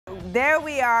There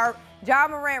we are. Ja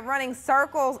Morant running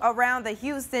circles around the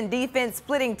Houston defense,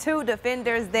 splitting two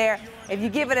defenders there. If you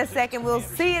give it a second, we'll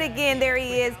see it again. There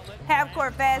he is,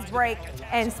 half-court fast break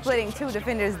and splitting two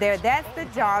defenders there. That's the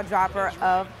jaw dropper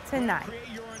of tonight.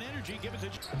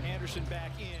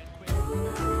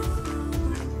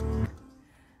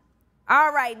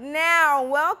 All right, now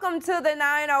welcome to the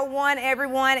 901,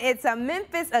 everyone. It's a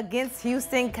Memphis against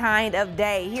Houston kind of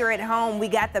day. Here at home, we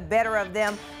got the better of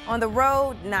them. On the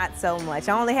road, not so much.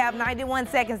 I only have 91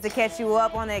 seconds to catch you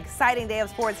up on the exciting day of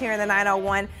sports here in the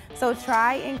 901, so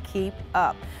try and keep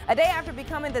up. A day after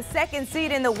becoming the second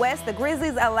seed in the West, the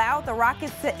Grizzlies allowed the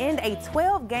Rockets to end a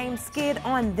 12-game skid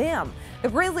on them. The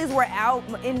Grizzlies were out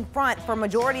in front for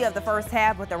majority of the first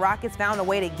half, but the Rockets found a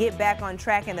way to get back on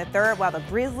track in the third while the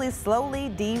Grizzlies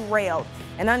slowly derailed.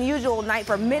 An unusual night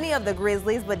for many of the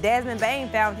Grizzlies, but Desmond Bane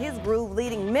found his groove,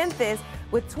 leading Memphis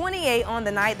with 28 on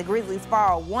the night. The Grizzlies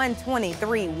fall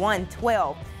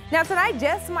 123-112. Now tonight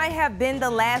just might have been the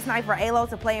last night for Alo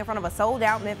to play in front of a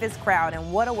sold-out Memphis crowd,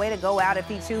 and what a way to go out if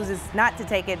he chooses not to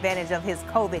take advantage of his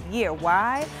COVID year.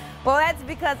 Why? Well, that's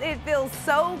because it feels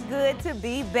so good to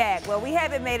be back. Well, we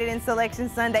haven't made it in Selection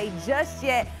Sunday just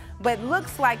yet, but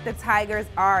looks like the Tigers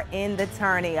are in the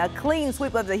tourney. A clean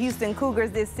sweep of the Houston Cougars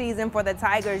this season for the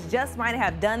Tigers just might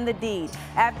have done the deed.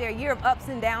 After a year of ups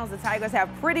and downs, the Tigers have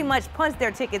pretty much punched their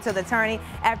ticket to the tourney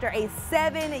after a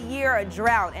 7-year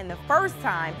drought, and the first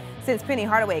time since Penny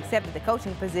Hardaway accepted the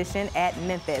coaching position at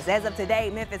Memphis. As of today,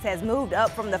 Memphis has moved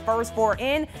up from the first four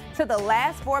in to the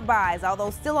last four byes. Although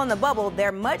still on the bubble,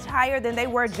 they're much higher than they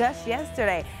were just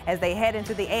yesterday as they head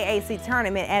into the AAC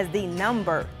tournament as the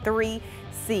number 3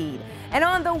 seed. And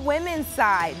on the women's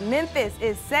side, Memphis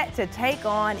is set to take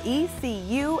on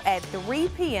ECU at 3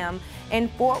 p.m. in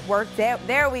Fort Worth.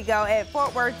 There we go, at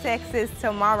Fort Worth, Texas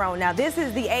tomorrow. Now, this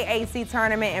is the AAC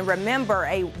tournament, and remember,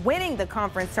 winning the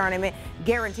conference tournament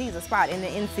guarantees a spot in the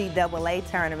NCAA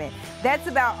tournament. That's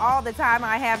about all the time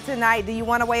I have tonight. Do you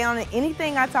want to weigh on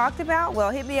anything I talked about?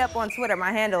 Well, hit me up on Twitter.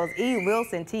 My handle is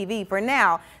EWilsonTV. For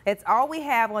now, that's all we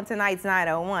have on tonight's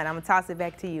 901. I'm going to toss it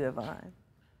back to you, Yvonne.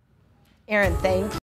 Erin, thanks.